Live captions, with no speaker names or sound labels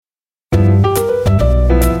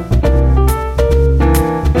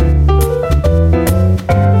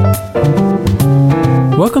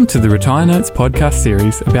Welcome to the Retire Notes podcast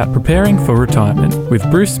series about preparing for retirement with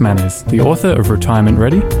Bruce Manners, the author of Retirement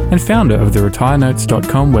Ready and founder of the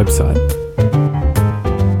retirenotes.com website.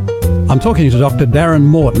 I'm talking to Dr. Darren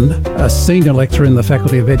Morton, a senior lecturer in the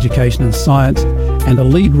Faculty of Education and Science and a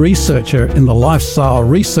lead researcher in the Lifestyle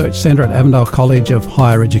Research Centre at Avondale College of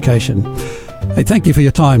Higher Education. Hey, thank you for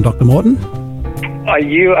your time, Dr. Morton. Oh,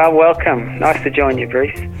 you are welcome. Nice to join you,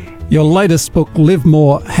 Bruce. Your latest book, Live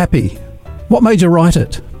More Happy. What made you write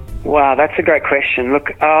it? Wow, that's a great question. Look,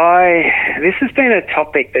 this has been a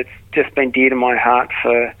topic that's just been dear to my heart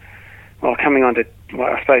for, coming on to,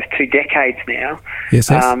 I suppose, 2 decades now. Yes.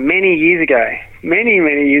 Many years ago, I think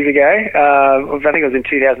it was in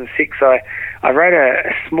 2006, I wrote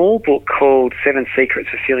a small book called 7 Secrets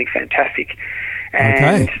for Feeling Fantastic.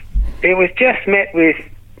 And It was just met with,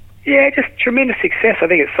 just tremendous success. I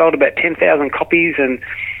think it sold about 10,000 copies and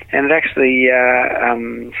it actually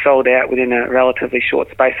sold out within a relatively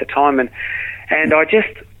short space of time. And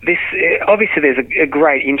obviously there's a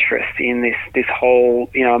great interest in this whole,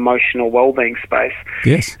 emotional wellbeing space.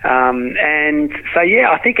 Yes. And so,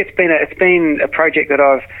 I think it's been a project that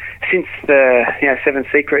I've, since the 7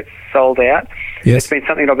 Secrets sold out, yes, it's been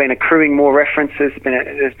something that I've been accruing more references.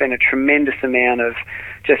 There's been a tremendous amount of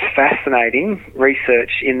just fascinating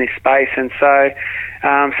research in this space. And so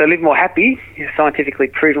Live More Happy, scientifically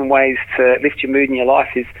proven ways to lift your mood in your life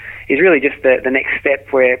is really just the next step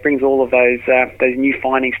where it brings all of those new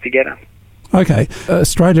findings together. Okay.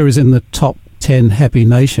 Australia is in the top 10 happy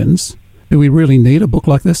nations. Do we really need a book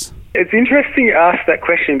like this? It's interesting you ask that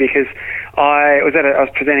question because I was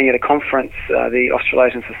presenting at a conference, the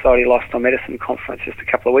Australasian Society of Lifestyle Medicine conference just a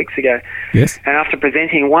couple of weeks ago. Yes. And after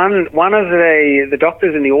presenting, one of the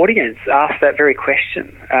doctors in the audience asked that very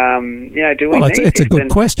question. Do we need it's a good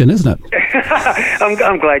question, isn't it?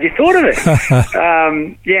 I'm glad you thought of it.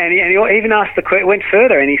 And he even asked went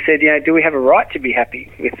further and he said, do we have a right to be happy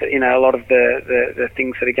with a lot of the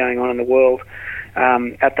things that are going on in the world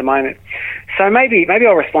at the moment? So maybe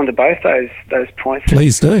I'll respond to both those points.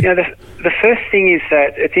 Please do. The first thing is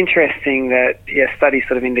that it's interesting that studies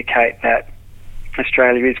sort of indicate that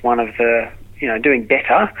Australia is one of the doing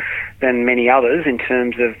better than many others in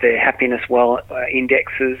terms of their happiness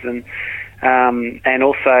indexes and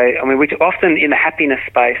also we're often in the happiness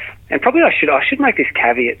space, and probably I should make this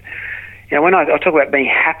caveat. When I talk about being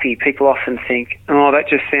happy, people often think, that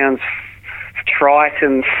just sounds trite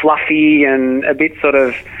and fluffy and a bit sort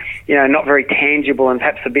of not very tangible and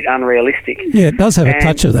perhaps a bit unrealistic. Yeah, it does have a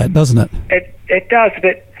touch of that, doesn't it? It does,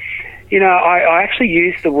 but I actually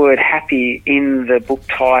use the word happy in the book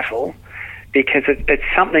title because it's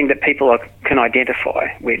something that people can identify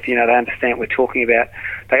with. They understand what we're talking about.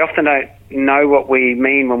 They often don't know what we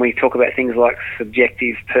mean when we talk about things like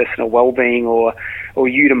subjective personal well-being or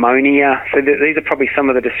eudaimonia. So these are probably some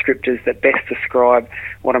of the descriptors that best describe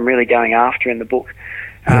what I'm really going after in the book,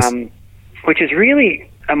 yes. Which is really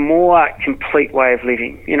a more complete way of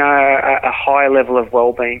living, a higher level of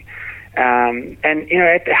well-being. And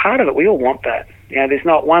at the heart of it, we all want that. There's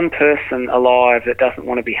not one person alive that doesn't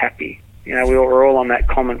want to be happy. We're all on that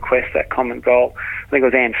common quest, that common goal. I think it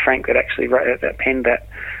was Anne Frank that actually penned that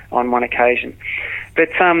on one occasion. But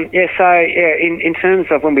in terms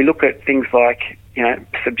of when we look at things like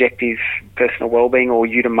subjective personal well-being or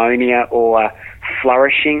eudaimonia or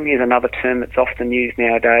flourishing is another term that's often used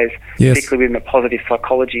nowadays, yes, particularly within the positive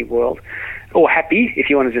psychology world, or happy if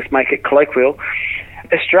you want to just make it colloquial.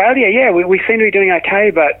 Australia, we seem to be doing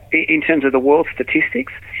okay, but in terms of the world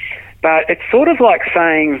statistics, but it's sort of like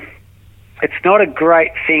saying it's not a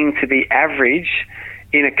great thing to be average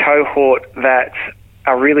in a cohort that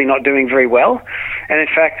are really not doing very well. And in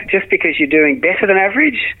fact, just because you're doing better than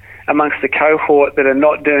average amongst the cohort that are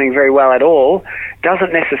not doing very well at all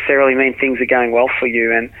doesn't necessarily mean things are going well for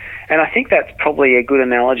you. And I think that's probably a good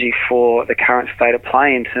analogy for the current state of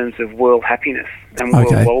play in terms of world happiness and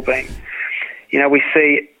world well-being. We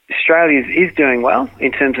see Australia is doing well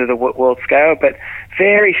in terms of the world scale, but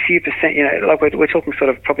very few percent, we're talking sort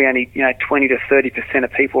of probably only, 20 to 30%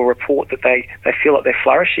 of people report that they feel like they're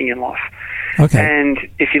flourishing in life. Okay. And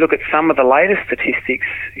if you look at some of the latest statistics,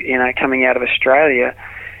 coming out of Australia,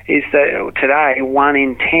 is that today 1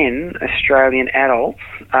 in 10 Australian adults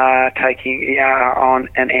are on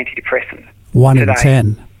an antidepressant. 1 in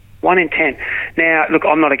 10? 1 in 10. Now, look,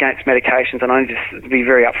 I'm not against medications, and I just be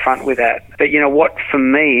very upfront with that. But what for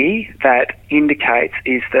me that indicates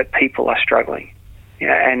is that people are struggling.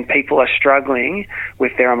 And people are struggling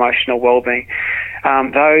with their emotional well-being.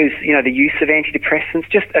 The use of antidepressants,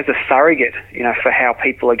 just as a surrogate, for how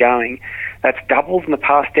people are going, that's doubled in the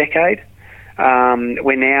past decade.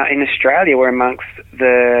 We're now in Australia, we're amongst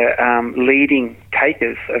the leading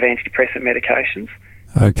takers of antidepressant medications.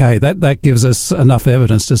 Okay, that gives us enough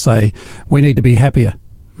evidence to say we need to be happier.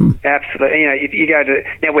 Absolutely. If you go to,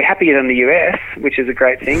 now we're happier than the US, which is a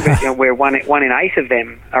great thing, but we're one in 8 of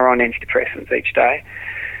them are on antidepressants each day.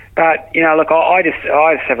 But look, I just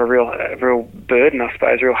have a real burden, I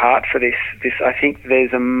suppose, real heart for this. I think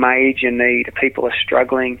there's a major need. People are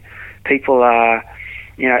struggling. People are,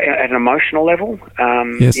 at an emotional level.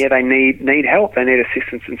 Yes. Yeah, they need help. They need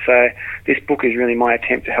assistance, and so this book is really my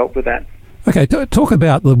attempt to help with that. Okay, talk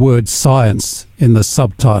about the word science in the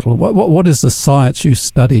subtitle. What is the science you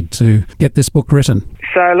studied to get this book written?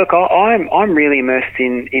 So, look, I'm really immersed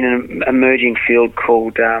in an emerging field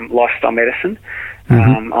called lifestyle medicine.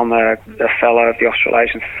 I'm a fellow of the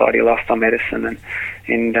Australasian Society of Lifestyle Medicine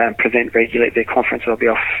and present regularly at their conference. I'll be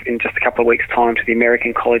off in just a couple of weeks' time to the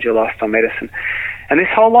American College of Lifestyle Medicine. And this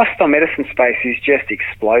whole lifestyle medicine space is just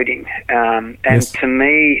exploding. And Yes. to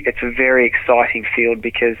me, it's a very exciting field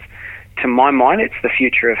because, to my mind, it's the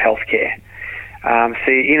future of healthcare.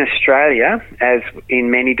 See, in Australia, as in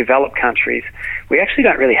many developed countries, we actually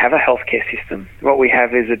don't really have a healthcare system. What we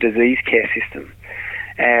have is a disease care system,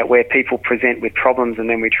 where people present with problems and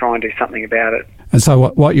then we try and do something about it. And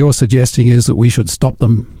so what you're suggesting is that we should stop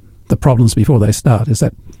the problems before they start, is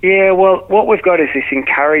that? Yeah, well, what we've got is this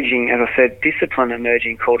encouraging, as I said, discipline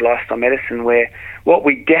emerging called lifestyle medicine, where what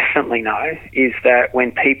we definitely know is that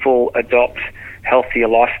when people adopt healthier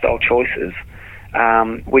lifestyle choices,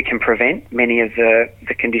 we can prevent many of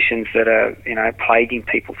the conditions that are, plaguing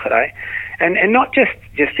people today. And not just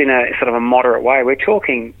in a sort of a moderate way. We're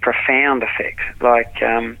talking profound effects. Like,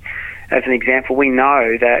 as an example, we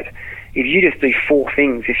know that if you just do 4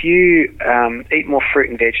 things, if you eat more fruit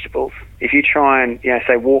and vegetables, if you try and,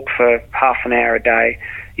 say walk for half an hour a day,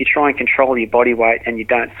 you try and control your body weight and you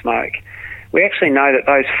don't smoke, we actually know that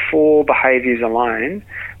those 4 behaviours alone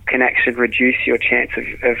can actually reduce your chance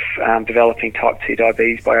of developing type 2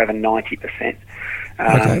 diabetes by over 90%.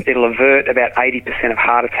 Okay. It'll avert about 80% of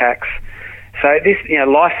heart attacks. So this,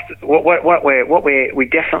 what we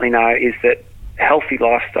definitely know is that healthy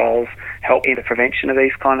lifestyles help in the prevention of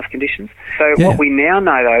these kind of conditions. So Yeah. what we now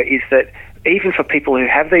know, though, is that even for people who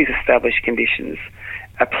have these established conditions,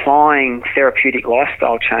 applying therapeutic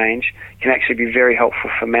lifestyle change can actually be very helpful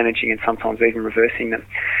for managing and sometimes even reversing them.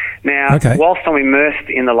 Now, Okay. whilst I'm immersed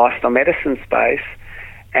in the lifestyle medicine space,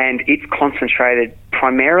 and it's concentrated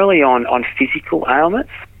primarily on physical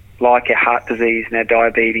ailments, like our heart disease and our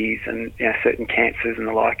diabetes and certain cancers and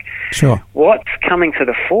the like. Sure. What's coming to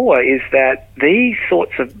the fore is that these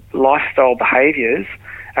sorts of lifestyle behaviours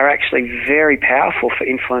are actually very powerful for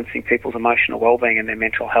influencing people's emotional well-being and their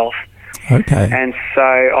mental health. Okay. And so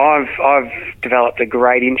I've developed a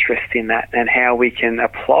great interest in that and how we can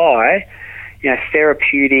apply,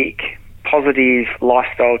 therapeutic, positive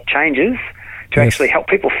lifestyle changes to Yes. actually help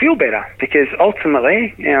people feel better. Because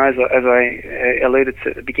ultimately, as I alluded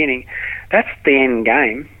to at the beginning, that's the end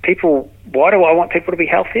game. Why do I want people to be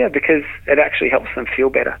healthier? Because it actually helps them feel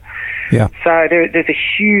better. Yeah. So there's a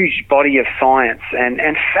huge body of science and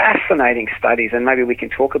fascinating studies, and maybe we can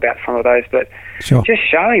talk about some of those, but Sure. just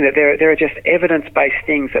showing that there are just evidence-based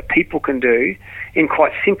things that people can do in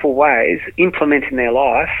quite simple ways, implement in their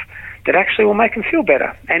life, that actually will make them feel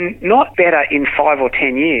better. And not better in 5 or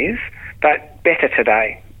 10 years, but better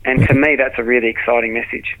today. And to me, that's a really exciting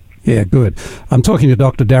message. Yeah, good. I'm talking to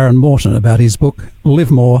Dr. Darren Morton about his book,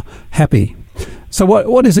 Live More, Happy. So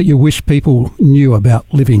what is it you wish people knew about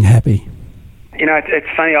living happy? It's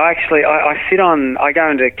funny. I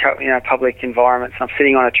go into public environments. I'm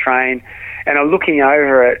sitting on a train, and I'm looking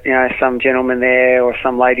over at some gentleman there or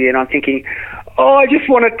some lady, and I'm thinking, oh, I just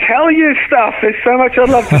want to tell you stuff. There's so much I'd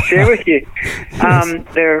love to share with you.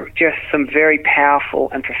 Yes. There are just some very powerful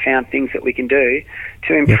and profound things that we can do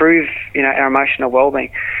to improve, our emotional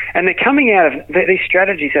well-being. And they're coming out of these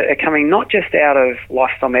strategies are coming not just out of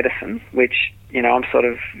lifestyle medicine, which I'm sort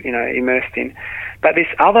of immersed in, but this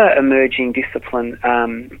other emerging discipline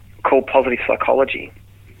called positive psychology.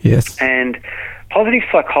 Yes. And positive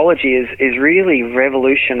psychology is really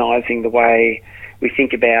revolutionising the way we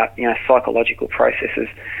think about psychological processes.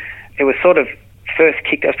 It was sort of first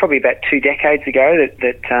kicked. It was probably about 2 decades ago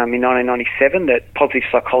that in 1997 that positive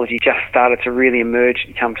psychology just started to really emerge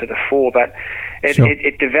and come to the fore. But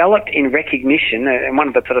it developed in recognition, and one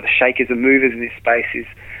of the sort of the shakers and movers in this space is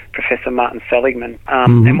Professor Martin Seligman.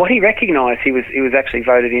 And what he recognised, he was actually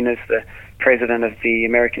voted in as the president of the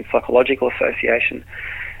American Psychological Association.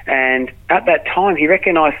 And at that time, he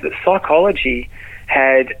recognised that psychology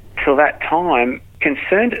had, till that time,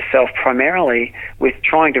 concerned itself primarily with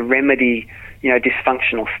trying to remedy,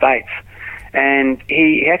 dysfunctional states. And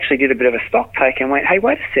he actually did a bit of a stock take and went, hey,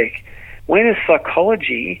 wait a sec, when does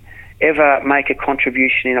psychology ever make a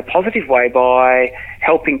contribution in a positive way by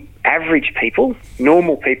helping average people,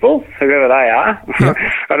 normal people, whoever they are? Yep.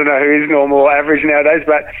 I don't know who is normal or average nowadays,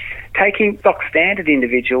 but taking stock standard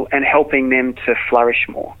individual and helping them to flourish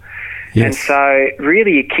more. Yes. And so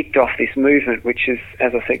really it kicked off this movement, which is,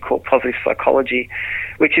 as I said, called positive psychology,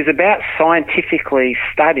 which is about scientifically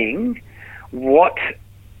studying what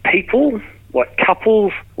people, what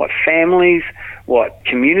couples, what families, what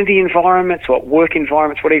community environments, what work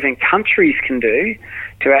environments, what even countries can do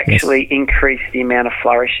to actually increase the amount of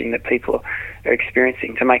flourishing that people are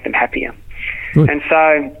experiencing, to make them happier. Good. And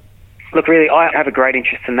so, look, really, I have a great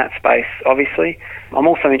interest in that space, obviously. I'm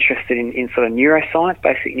also interested in sort of neuroscience,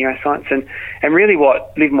 basic neuroscience, and really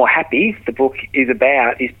what Live More Happy, the book, is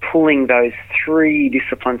about is pulling those three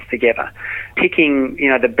disciplines together, picking,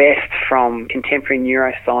 the best from contemporary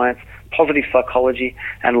neuroscience, positive psychology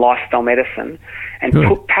and lifestyle medicine, and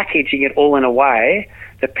packaging it all in a way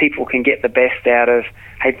that people can get the best out of,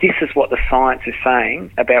 hey, this is what the science is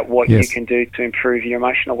saying about what you can do to improve your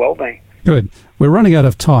emotional well-being. Good. We're running out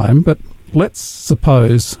of time, but let's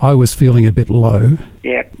suppose I was feeling a bit low.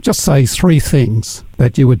 Yeah. Just say 3 things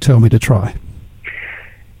that you would tell me to try.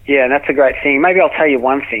 Yeah, that's a great thing. Maybe I'll tell you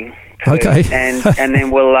one thing. Okay. and then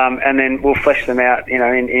we'll flesh them out,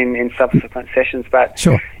 in subsequent sessions. But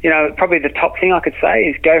sure. Probably the top thing I could say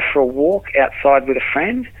is go for a walk outside with a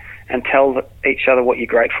friend and tell each other what you're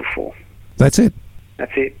grateful for. That's it.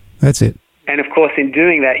 That's it. That's it. And of course, in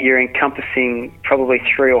doing that, you're encompassing probably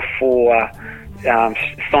 3 or 4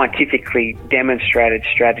 scientifically demonstrated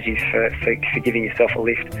strategies for giving yourself a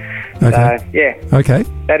lift. Okay. So, yeah. Okay.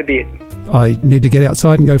 That'd be it. I need to get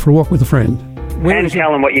outside and go for a walk with a friend. And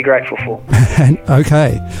tell them what you're grateful for.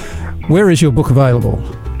 Okay. Where is your book available?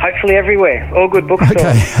 Hopefully everywhere. All good bookstores.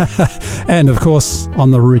 Okay. And, of course, on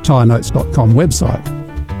the retirenotes.com website.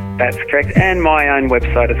 That's correct. And my own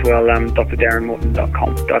website as well,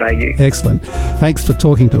 drdarrenmorton.com.au. Excellent. Thanks for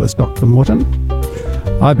talking to us, Dr. Morton.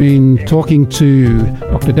 I've been talking to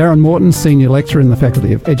Dr. Darren Morton, Senior Lecturer in the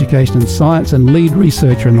Faculty of Education and Science and Lead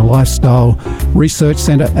Researcher in the Lifestyle Research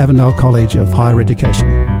Centre, Avondale College of Higher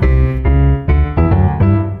Education.